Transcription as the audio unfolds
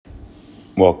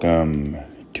Welcome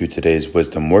to today's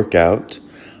Wisdom Workout.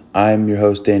 I'm your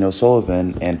host, Daniel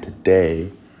Sullivan, and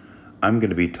today I'm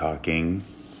going to be talking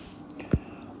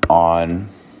on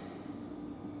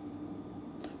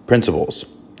principles.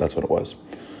 That's what it was.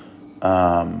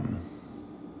 I'll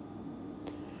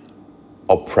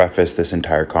preface this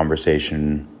entire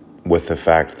conversation with the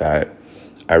fact that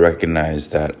I recognize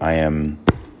that I am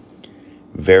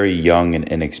very young and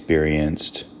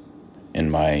inexperienced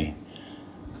in my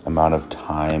amount of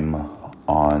time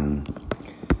on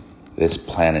this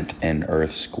planet and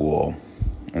Earth school.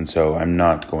 And so I'm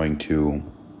not going to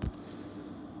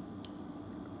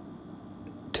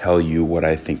tell you what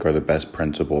I think are the best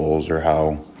principles or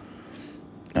how,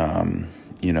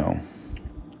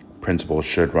 principles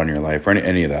should run your life or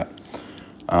any of that.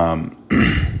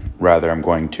 Rather, I'm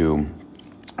going to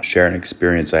share an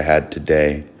experience I had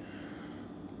today.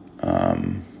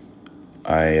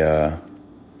 I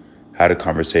had a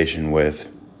conversation with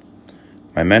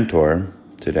my mentor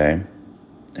today,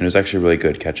 and it was actually really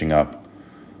good catching up.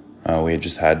 We had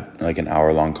just had like an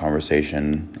hour-long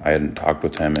conversation. I hadn't talked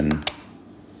with him in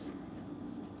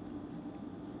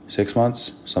 6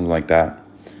 months, something like that.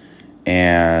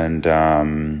 And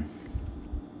I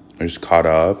just caught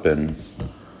up, and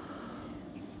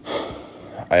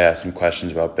I asked some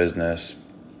questions about business,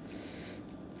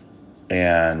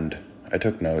 and I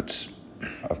took notes,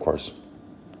 of course.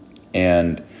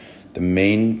 And the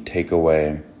main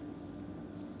takeaway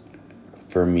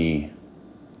for me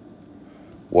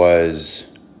was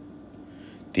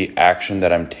the action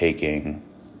that I'm taking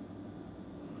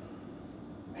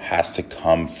has to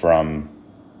come from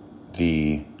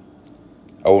I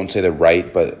won't say the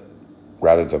right, but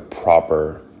rather the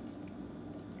proper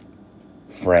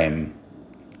frame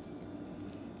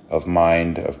of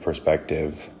mind, of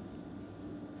perspective,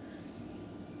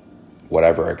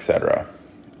 whatever, etc.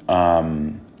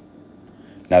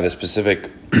 Now, the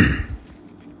specific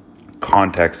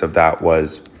context of that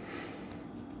was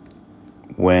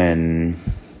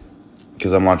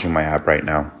because I'm launching my app right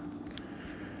now,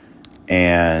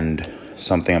 and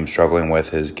something I'm struggling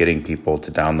with is getting people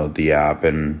to download the app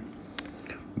and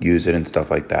use it and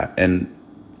stuff like that. And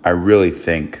I really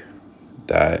think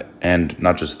that, and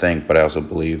not just think, but I also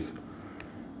believe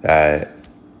that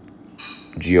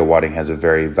GeoWadding has a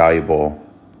very value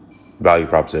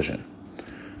proposition.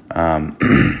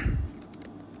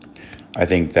 I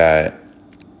think that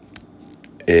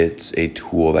it's a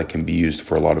tool that can be used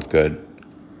for a lot of good.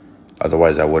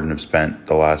 Otherwise, I wouldn't have spent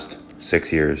the last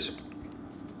 6 years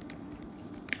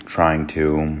trying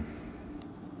to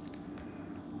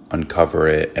uncover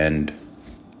it and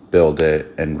build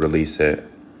it and release it.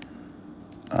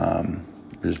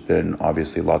 There's been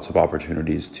obviously lots of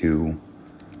opportunities to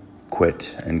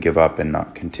quit and give up and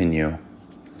not continue.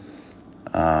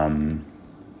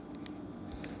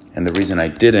 And the reason I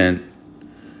didn't,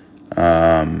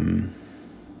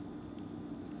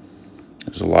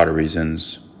 there's a lot of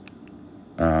reasons,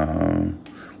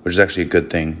 which is actually a good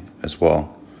thing as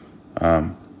well.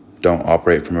 Don't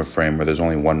operate from a frame where there's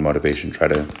only one motivation. Try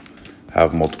to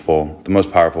have multiple. The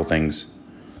most powerful things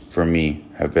for me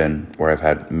have been where I've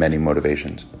had many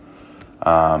motivations.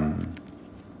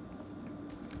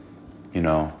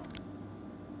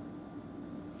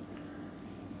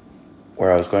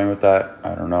 Where I was going with that,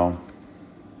 I don't know.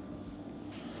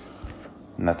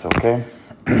 And that's okay.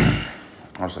 I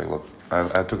was like, look,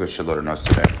 I took a shitload of notes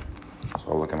today.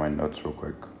 So I'll look at my notes real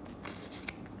quick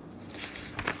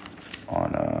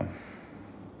on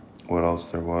what else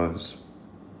there was.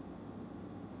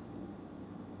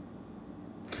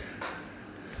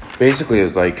 Basically, it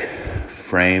was like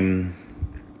frame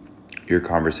your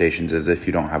conversations as if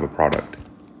you don't have a product.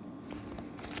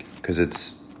 Because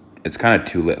it's kind of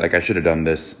too late. Like, I should have done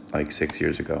this like 6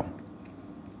 years ago.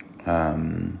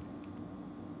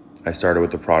 I started with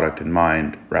the product in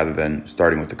mind rather than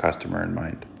starting with the customer in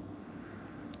mind.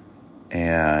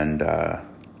 And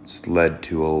it's led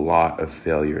to a lot of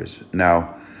failures.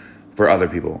 Now, for other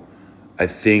people, I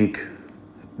think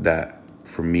that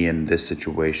for me in this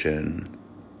situation,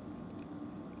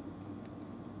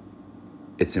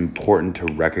 it's important to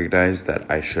recognize that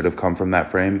I should have come from that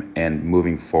frame, and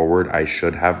moving forward, I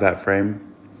should have that frame.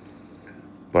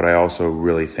 But I also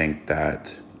really think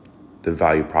that the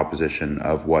value proposition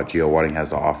of what GeoWadding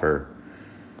has to offer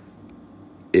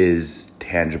is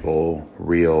tangible,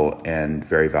 real, and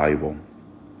very valuable.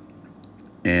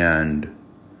 And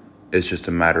it's just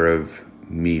a matter of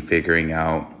me figuring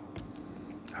out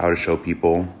how to show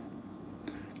people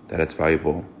that it's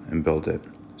valuable and build it.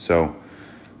 So,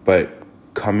 but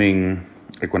coming,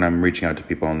 like when I'm reaching out to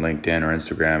people on LinkedIn or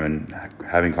Instagram and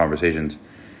having conversations,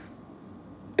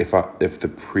 if the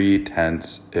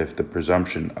pretense, if the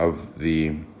presumption of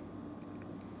the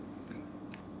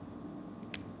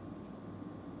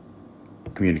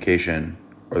communication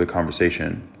or the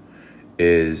conversation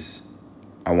is,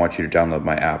 I want you to download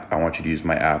my app, I want you to use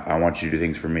my app, I want you to do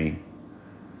things for me,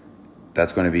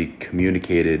 that's going to be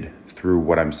communicated through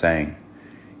what I'm saying.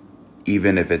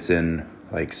 Even if it's in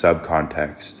like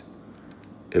subcontext,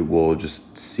 it will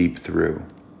just seep through.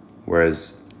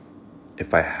 Whereas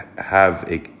if I have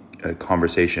a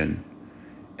conversation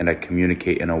and I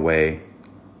communicate in a way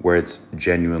where it's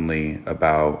genuinely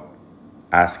about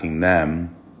asking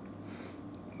them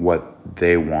what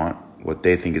they want, what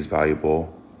they think is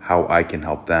valuable, how I can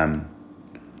help them,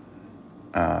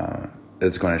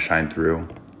 it's going to shine through,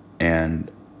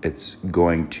 and it's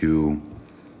going to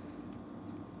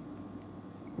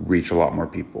reach a lot more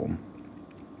people.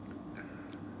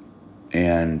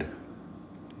 And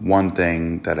one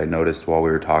thing that I noticed while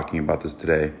we were talking about this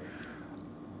today,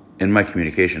 in my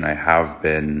communication, I have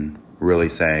been really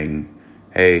saying,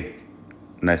 hey,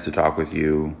 nice to talk with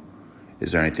you.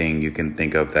 Is there anything you can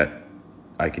think of that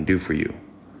I can do for you?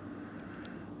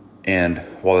 And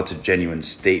while it's a genuine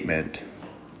statement,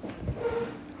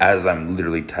 as I'm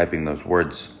literally typing those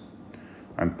words,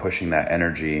 I'm pushing that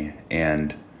energy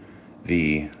and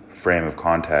the frame of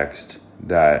context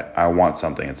that I want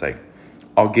something. It's like,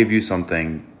 I'll give you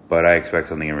something, but I expect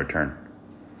something in return.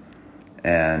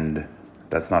 And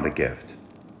that's not a gift.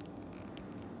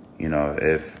 You know,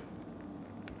 if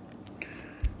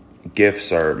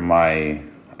gifts are I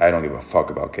don't give a fuck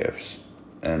about gifts.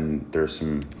 And there's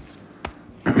some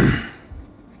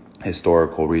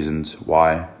historical reasons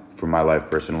why for my life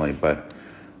personally, but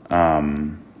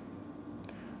I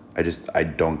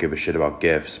don't give a shit about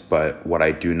gifts. But what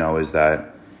I do know is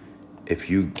that if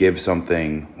you give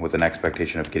something with an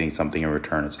expectation of getting something in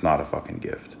return, it's not a fucking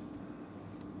gift.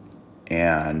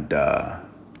 And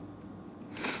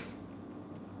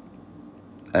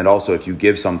also, if you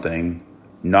give something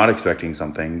not expecting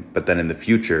something, but then in the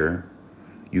future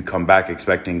you come back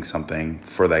expecting something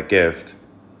for that gift,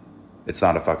 it's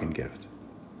not a fucking gift.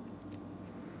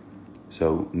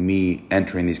 So me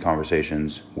entering these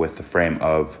conversations with the frame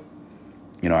of,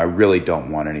 I really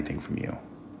don't want anything from you.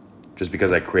 Just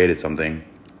because I created something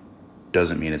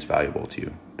doesn't mean it's valuable to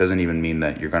you. Doesn't even mean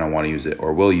that you're going to want to use it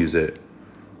or will use it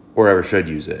or ever should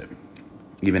use it,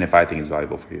 even if I think it's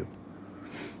valuable for you.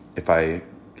 If I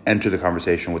enter the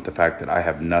conversation with the fact that I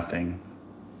have nothing,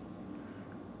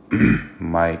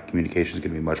 my communication is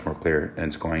going to be much more clear, and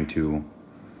it's going to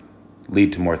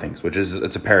lead to more things,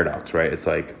 it's a paradox, right? It's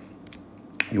like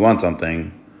you want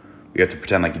something, you have to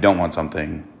pretend like you don't want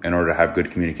something in order to have good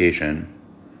communication,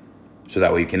 so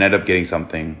that way you can end up getting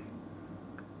something,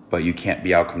 but you can't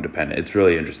be outcome dependent. It's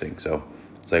really interesting. So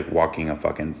it's like walking a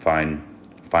fucking fine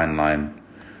line.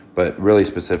 But really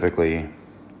specifically,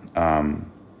 that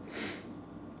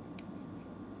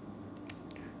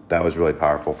was really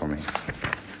powerful for me.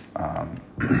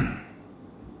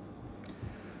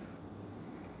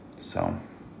 So,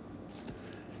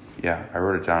 yeah, I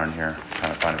wrote it down in here. I'm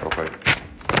trying to find it real quick.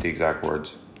 The exact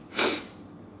words.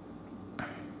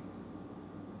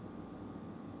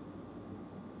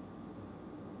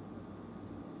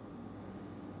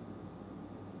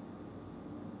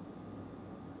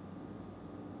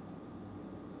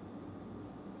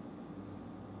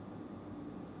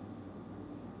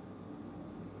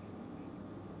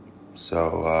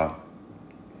 So,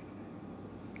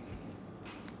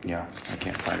 yeah, I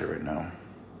can't find it right now.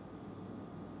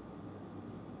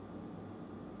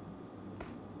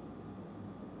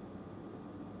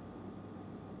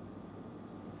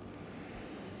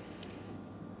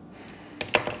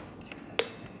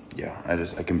 Yeah,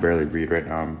 I can barely read right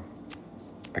now. I'm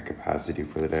at capacity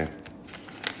for the day.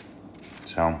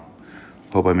 So,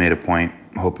 hope I made a point.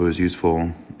 Hope it was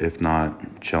useful. If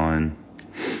not, chillin'.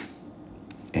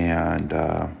 And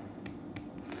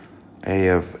I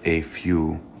have a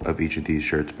few of each of these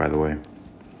shirts, by the way.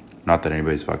 Not that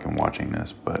anybody's fucking watching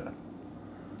this, but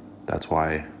that's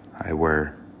why I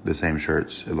wear the same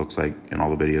shirts, it looks like, in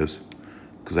all the videos.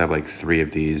 Because I have like 3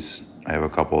 of these. I have a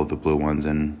couple of the blue ones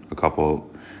and a couple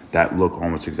that look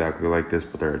almost exactly like this,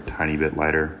 but they're a tiny bit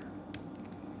lighter.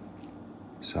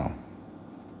 So.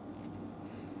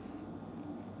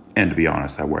 And to be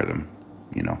honest, I wear them,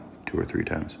 2 or 3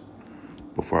 times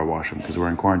before I wash them, because we're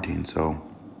in quarantine, so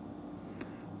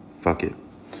fuck it.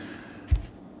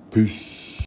 Peace.